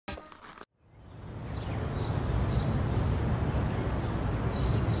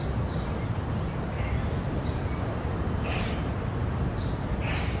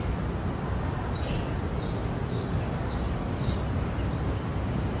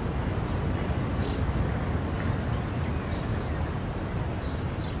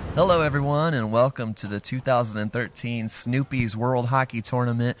Hello everyone, and welcome to the 2013 Snoopy's World Hockey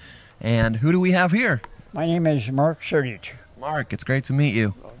Tournament. And who do we have here? My name is Mark Sertich. Mark, it's great to meet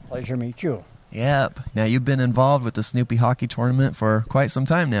you. Pleasure to meet you. Yep. Now you've been involved with the Snoopy Hockey Tournament for quite some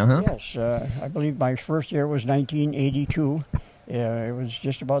time now, huh? Yes, I believe my first year was 1982. It was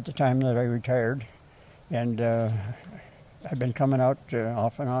just about the time that I retired, and I've been coming out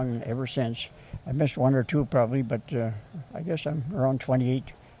off and on ever since. I missed one or two probably, but I guess I'm around 28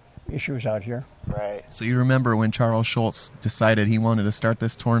 issues out here. Right. So you remember when Charles Schultz decided he wanted to start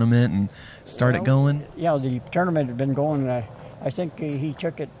this tournament and start it going? Yeah, the tournament had been going. I think he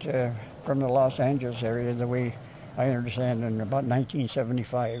took it from the Los Angeles area, the way I understand, in about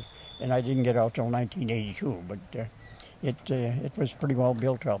 1975, and I didn't get out till 1982, but it was pretty well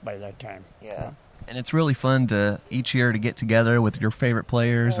built out by that time. Yeah. And it's really fun to each year to get together with your favorite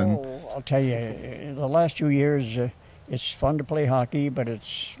players. And I'll tell you, the last 2 years, it's fun to play hockey, but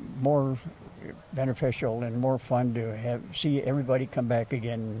it's more beneficial and more fun to see everybody come back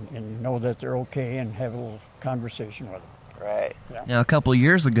again and know that they're okay and have a little conversation with them. Right. Yeah. Now, a couple of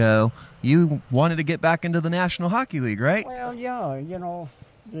years ago, you wanted to get back into the National Hockey League, right? Well, yeah. You know,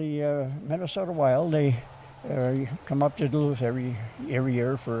 the Minnesota Wild, they come up to Duluth every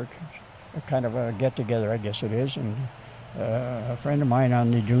year for a kind of a get-together, I guess it is. And a friend of mine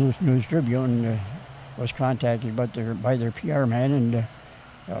on the Duluth News-Tribune was contacted by their PR man, and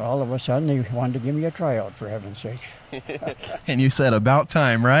all of a sudden they wanted to give me a tryout, for heaven's sake. And you said, about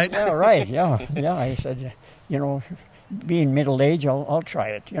time, right? Yeah, right, yeah. I said, you know, being middle-aged, I'll try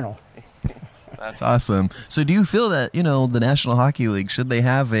it, you know. That's awesome. So do you feel that, you know, the National Hockey League, should they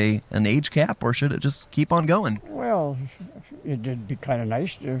have an age cap, or should it just keep on going? Well, it'd be kind of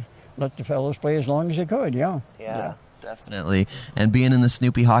nice to let the fellows play as long as they could, yeah. Yeah. Definitely. And being in the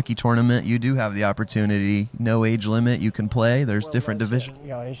Snoopy Hockey Tournament, you do have the opportunity, no age limit, you can play. There's different divisions.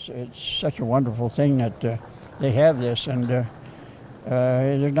 Yeah, it's such a wonderful thing that they have this, and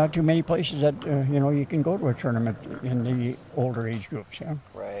there's not too many places that, you know, you can go to a tournament in the older age groups. Yeah?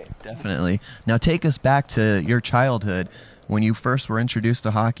 Right, definitely. Now take us back to your childhood, when you first were introduced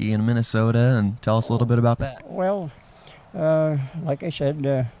to hockey in Minnesota, and tell us a little bit about that. Well, like I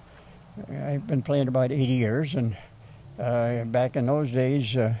said, I've been playing about 80 years, and back in those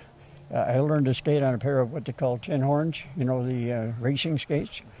days, I learned to skate on a pair of what they call tin horns, you know, the racing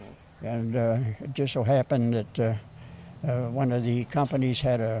skates. And it just so happened that one of the companies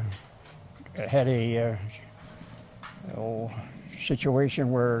had a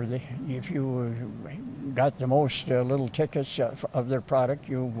situation where if you got the most little tickets of their product,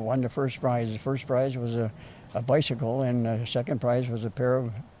 you won the first prize. The first prize was a bicycle, and the second prize was a pair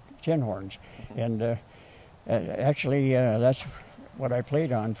of tin horns. And actually, that's what I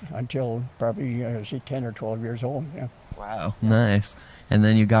played on until probably 10 or 12 years old. Yeah. Wow, nice. And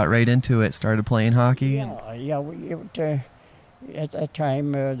then you got right into it, started playing hockey? At that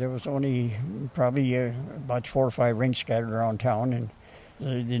time, there was only probably about 4 or 5 rinks scattered around town, and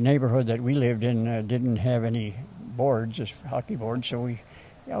the neighborhood that we lived in didn't have any boards, just hockey boards, so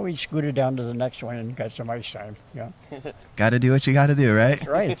we scooted down to the next one and got some ice time. Yeah. Got to do what you got to do, right?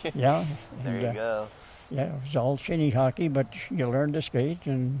 Right, yeah. There you go. Yeah, it was all shinny hockey, but you learn to skate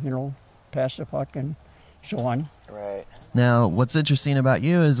and, you know, pass the puck and so on. Right. Now, what's interesting about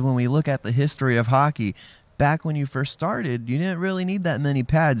you is when we look at the history of hockey, back when you first started, you didn't really need that many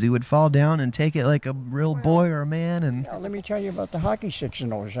pads. You would fall down and take it like a real boy or a man. And now, let me tell you about the hockey sticks in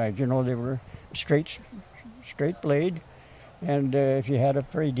those days. You know, they were straight blade, and if you had a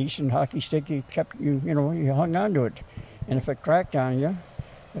pretty decent hockey stick, you hung on to it. And if it cracked on you,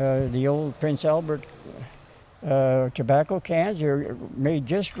 the old Prince Albert tobacco cans are made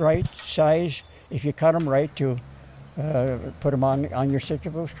just right size if you cut them right to put them on your stick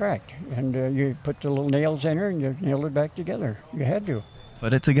if it was cracked. And you put the little nails in there and you nailed it back together. You had to.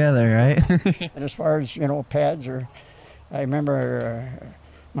 Put it together, right? And as far as, you know, pads, I remember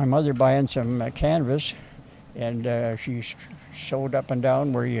my mother buying some canvas, and she sewed up and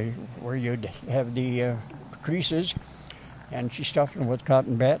down where you'd have the creases, and she stuffed them with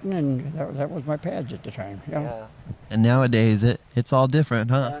cotton batting, and that was my pads at the time. Yeah. And nowadays it's all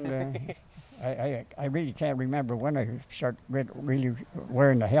different, huh? And, I really can't remember when I started really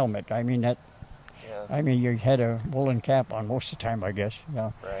wearing the helmet. I mean you had a woolen cap on most of the time, I guess.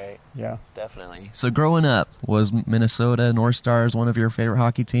 Yeah. Right. Yeah. Definitely. So growing up, was Minnesota North Stars one of your favorite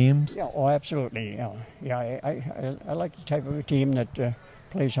hockey teams? Yeah. Oh, absolutely. Yeah. Yeah. I like the type of a team that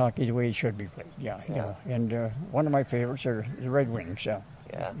plays hockey the way it should be played. Yeah. And one of my favorites are the Red Wings. Yeah.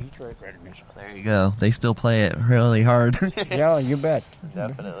 Detroit Red Wings. There you go. They still play it really hard. Yeah, you bet.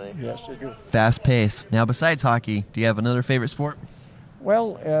 Definitely. Yes, they do. Fast pace. Now, besides hockey, do you have another favorite sport?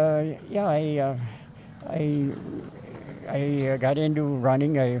 Well, yeah, I got into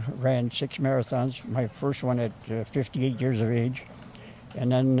running. I ran 6 marathons. My first one at 58 years of age,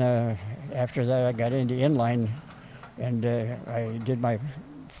 and then after that I got into inline, and I did my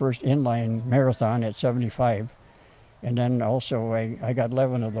first inline marathon at 75, and then also I got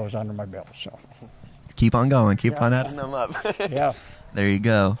 11 of those under my belt. So keep on going, keep on adding them up. Yeah. There you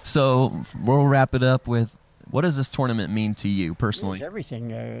go. So we'll wrap it up with, what does this tournament mean to you personally? It's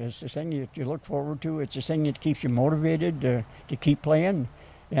everything. It's the thing that you look forward to. It's the thing that keeps you motivated to keep playing.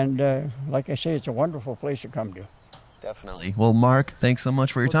 And like I say, it's a wonderful place to come to. Definitely. Well, Mark, thanks so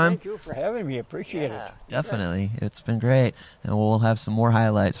much for your time. Thank you for having me. Appreciate it. Definitely. It's been great. And we'll have some more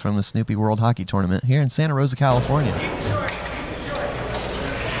highlights from the Snoopy World Hockey Tournament here in Santa Rosa, California.